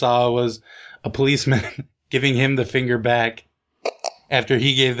guy ever saw was a policeman giving him the finger back after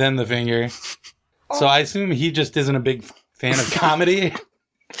he gave them the finger. So I assume he just isn't a big fan of comedy.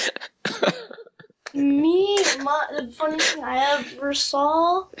 The funniest thing I ever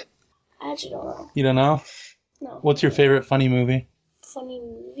saw? I actually don't know. You don't know? No. What's your favorite funny movie? Funny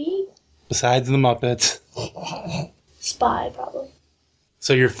movie? Besides The Muppets. Spy, probably.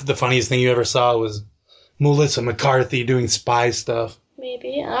 So the funniest thing you ever saw was Melissa McCarthy doing spy stuff.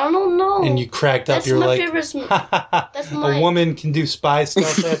 Maybe. I don't know. And you cracked up, That's you're my like, favorite. That's a my... woman can do spy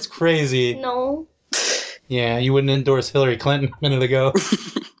stuff? That's crazy. No. Yeah, you wouldn't endorse Hillary Clinton a minute ago.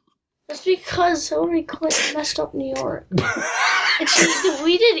 That's because Hillary Clinton messed up New York. And she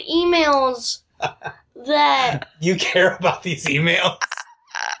deleted emails that... You care about these emails?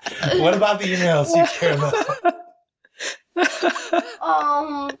 What about the emails you care about?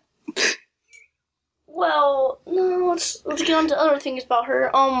 Well, no, let's get on to other things about her.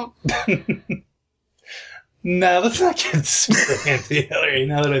 No, let's not get super anti-Hillary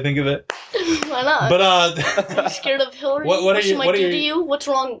now that I think of it. Why not? But, I'm scared of Hillary. What are she your- might what are do your- to you? What's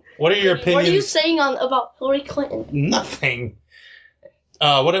wrong? what are your What are you opinions? saying about Hillary Clinton? Nothing.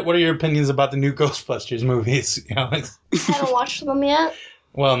 What are your opinions about the new Ghostbusters movies, Alex? I haven't watched them yet.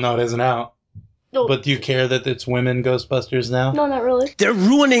 Well, no, it isn't out. No, But do you care that it's women Ghostbusters now? no, not really. They're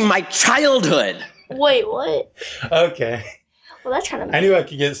ruining my childhood. Wait, what? Okay. Well, that's kind of... I knew I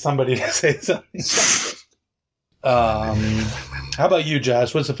could get somebody to say something. How about you,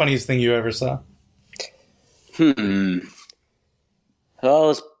 Josh? What's the funniest thing you ever saw? Well,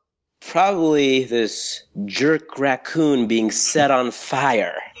 it's probably this jerk raccoon being set on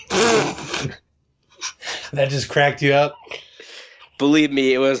fire. That just cracked you up? Believe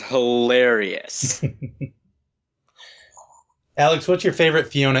me, it was hilarious. Alex, what's your favorite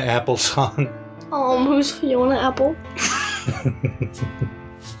Fiona Apple song? Who's Fiona Apple?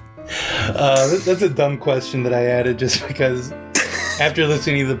 That's a dumb question that I added just because after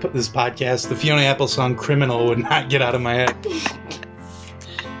listening to this podcast, the Fiona Apple song Criminal would not get out of my head.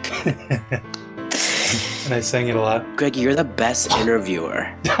 And I sang it a lot. Greg, you're the best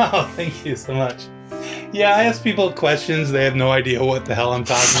interviewer. Oh, thank you so much. Yeah, I ask people questions. They have no idea what the hell I'm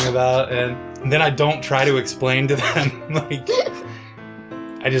talking about. And then I don't try to explain to them. Like,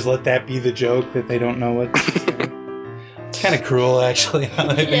 I just let that be the joke that they don't know what to say. It's kind of cruel, actually, now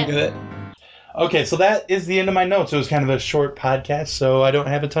that I think of it. Okay, so that is the end of my notes. It was kind of a short podcast, so I don't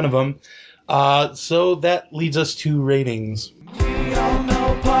have a ton of them. So that leads us to ratings. We all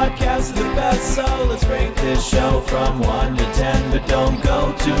know podcasts are the best, so let's rate this show from 1 to 10. But don't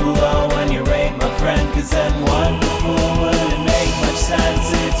go too low when you rate my friend, cause then wonderful wouldn't make much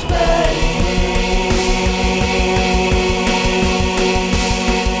sense. It's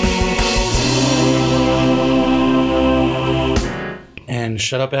And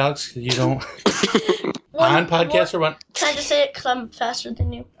shut up, Alex, 'cause you don't... On podcast or what? Can I just say it because I'm faster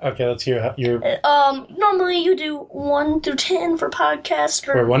than you? Okay, let's hear your... Normally you do 1 through 10 for podcast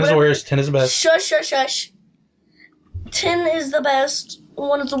or Where 1 is the whatever. worst, 10 is the best. Shush, shush, shush. 10 is the best,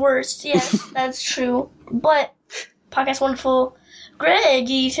 1 is the worst. Yes, that's true. But podcast wonderful.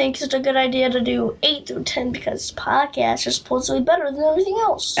 Greggy thinks it's a good idea to do 8 through 10 because podcasts are supposedly better than everything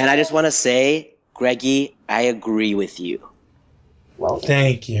else. And I just want to say, Greggy, I agree with you. Well,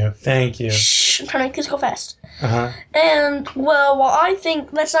 Thank you. shh, I'm trying to make this go fast. Uh-huh. And, well, while I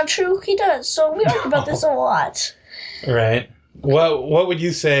think that's not true, he does. So we argue about this a lot. Right. What would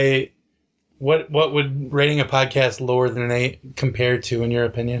you say, what would rating a podcast lower than an 8 compare to, in your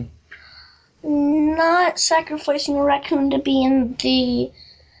opinion? Not sacrificing a raccoon to be in the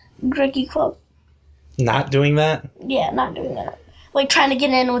Greggy Club. Not doing that? Yeah, not doing that. like trying to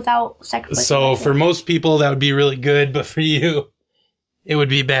get in without sacrificing. So myself. for most people, that would be really good, but for you, it would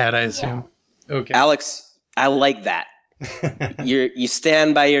be bad, I assume. Okay. Alex, I like that. You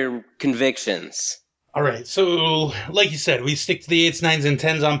stand by your convictions. All right. So, like you said, we stick to the 8s, 9s, and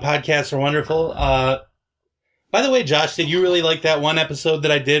 10s on Podcasts Are Wonderful. By the way, Josh, did you really like that one episode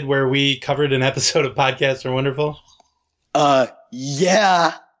that I did where we covered an episode of Podcasts Are Wonderful?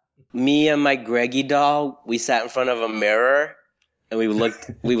 Yeah. Me and my Greggy doll, we sat in front of a mirror and we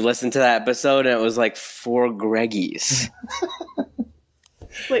listened to that episode, and it was like 4 Greggies.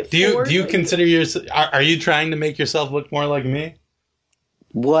 Wait, Do you Ford? consider yourself? Are you trying to make yourself look more like me?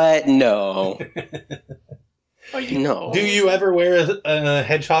 What? No. Are you- No. Do you ever wear a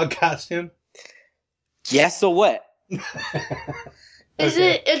hedgehog costume? Yeah, so what? Is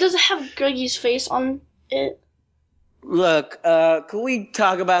Okay. it doesn't have Greggy's face on it? Look, can we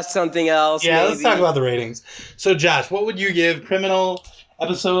talk about something else? Yeah, let's maybe? talk about the ratings. So, Josh, what would you give Criminal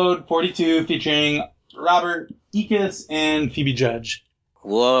episode 42 featuring Robert Ickes and Phoebe Judge?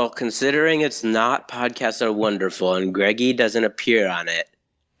 Well, considering it's not Podcasts Are Wonderful and Greggy doesn't appear on it,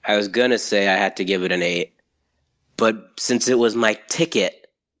 I was gonna say I had to give it an 8. But since it was my ticket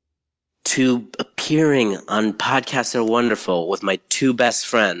to appearing on Podcasts Are Wonderful with my 2 best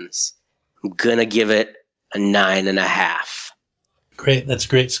friends, I'm gonna give it a 9.5. Great, that's a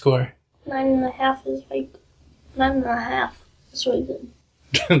great score. 9.5 is like 9.5. That's really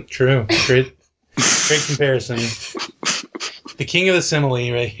good. True. Great comparison. The king of the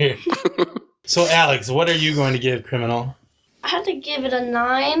simile right here. So, Alex, what are you going to give Criminal? I had to give it a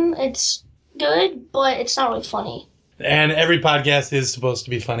 9. It's good, but it's not really funny And every podcast is supposed to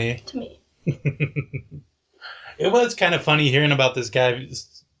be funny. to me. It was kind of funny hearing about this guy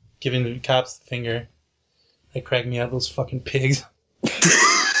just giving the cops the finger. That cracked me up, those fucking pigs.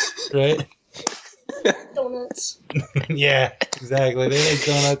 Right? Donuts, Yeah, exactly. They hate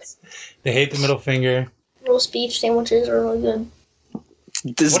donuts. They hate the middle finger. roast beef sandwiches are really good.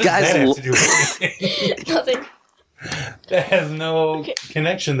 This What does guy's that have to do with anything? Nothing. That has no Okay.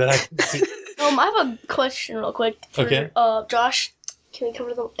 connection that I can see. I have a question real quick. For, Okay. Josh, can we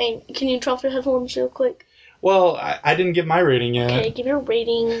cover the? Can you turn off your headphones real quick? Well, I didn't give my rating yet. Okay, give your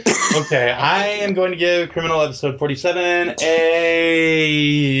rating. Okay, I am going to give Criminal episode 47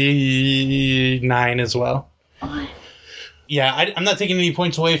 a 9 as well. Yeah, I'm not taking any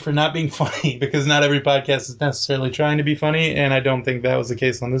points away for not being funny, because not every podcast is necessarily trying to be funny, and I don't think that was the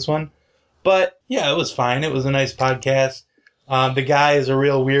case on this one. But, yeah, it was fine. It was a nice podcast. The guy is a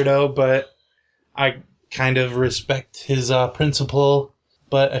real weirdo, but I kind of respect his principle,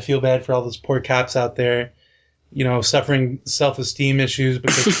 but I feel bad for all those poor cops out there, you know, suffering self-esteem issues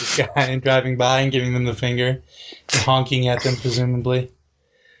because of this guy driving by and giving them the finger and honking at them, presumably.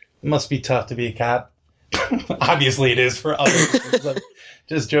 It must be tough to be a cop. Obviously it is for others. But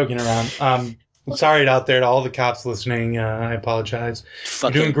just joking around. I'm sorry out there to all the cops listening. I apologize.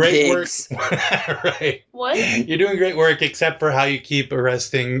 fucking You're doing great pigs. work. Right. What? You're doing great work, except for how you keep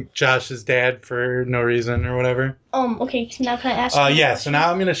arresting Josh's dad for no reason or whatever. Okay, now can I ask you a Yeah, so question? now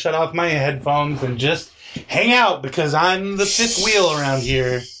I'm going to shut off my headphones and just hang out because I'm the fifth wheel around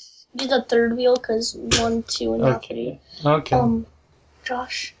here. Do the third wheel, because 1, 2, and now Okay. 3. Okay.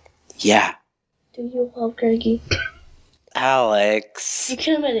 Josh, Yeah. do you love Greggy? Alex. You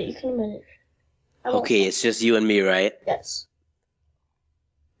can admit it, I won't- Okay, it's just you and me, right? Yes.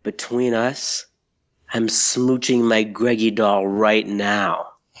 Between us, I'm smooching my Greggy doll right now.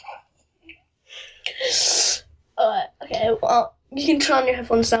 Okay, well, you can turn on your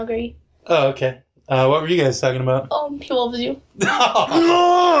headphones now, Greggy. Oh, okay. What were you guys talking about? He loves you.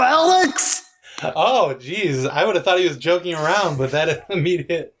 Oh, Alex! Oh, jeez. I would have thought he was joking around, but that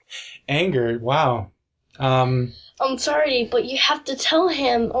immediate anger. Wow. I'm sorry, but you have to tell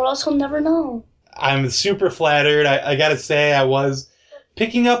him, or else he'll never know. I'm super flattered. I gotta say, I was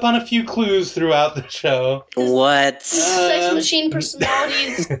picking up on a few clues throughout the show. What? Sex machine personality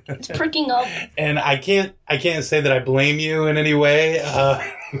is pricking up. And I can't say that I blame you in any way.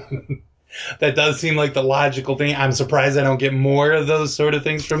 That does seem like the logical thing. I'm surprised I don't get more of those sort of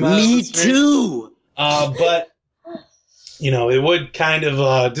things from Me listeners. too! But, you know, it would kind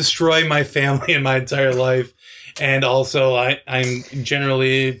of destroy my family and my entire life. And also, I'm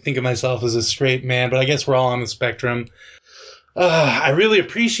generally think of myself as a straight man, but I guess we're all on the spectrum. I really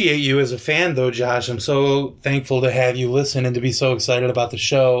appreciate you as a fan, though, Josh. I'm so thankful to have you listen and to be so excited about the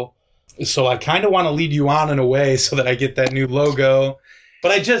show. So I kind of want to lead you on in a way so that I get that new logo. But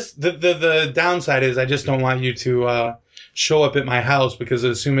I just, the downside is I just don't want you to show up at my house because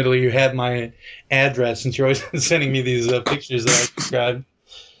assumedly you had my address since you're always sending me these pictures that I described.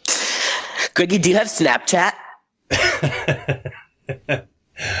 Greggy, do you have Snapchat?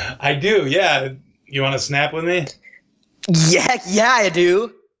 I do, yeah. You want to snap with me? Yeah, I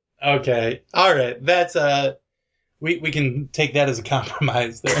do. Okay. All right. That's we can take that as a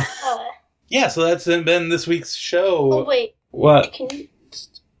compromise there. Yeah, so that's been this week's show. Oh wait. What? Can you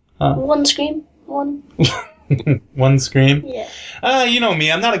Huh? one scream? One. One scream? Yeah. You know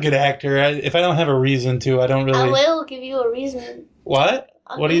me. I'm not a good actor. If I don't have a reason to, I don't really. I will give you a reason. What?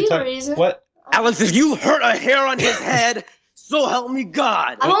 I'll What are give you you a talking? reason. What? Alex, if you hurt a hair on his head, so help me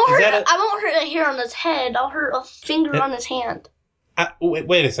God. I won't Is hurt. that I won't hurt a hair on his head. I'll hurt a finger on his hand.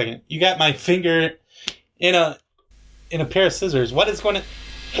 Wait a second. You got my finger in a pair of scissors. What is going to?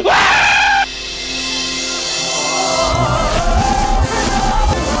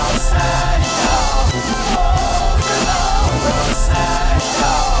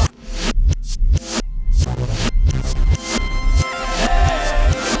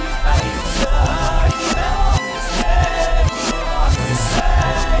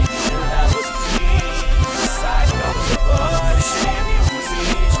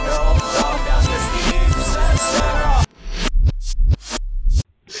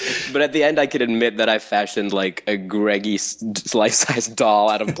 But at the end, I could admit that I fashioned like a Greggy life-size doll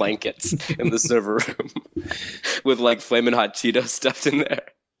out of blankets in the server room with like Flamin' Hot Cheetos stuffed in there.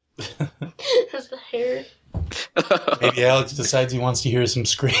 That's the hair. Maybe Alex decides he wants to hear some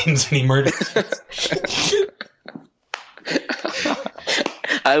screams and he murders.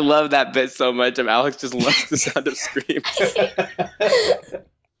 I love that bit so much. Alex just loves the sound of screams.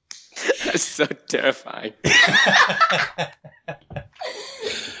 That's so terrifying.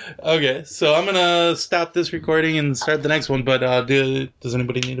 Okay, so I'm gonna stop this recording and start the next one. But does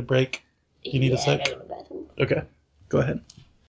anybody need a break? You need a sec? I gotta go to the bathroom. Okay, go ahead.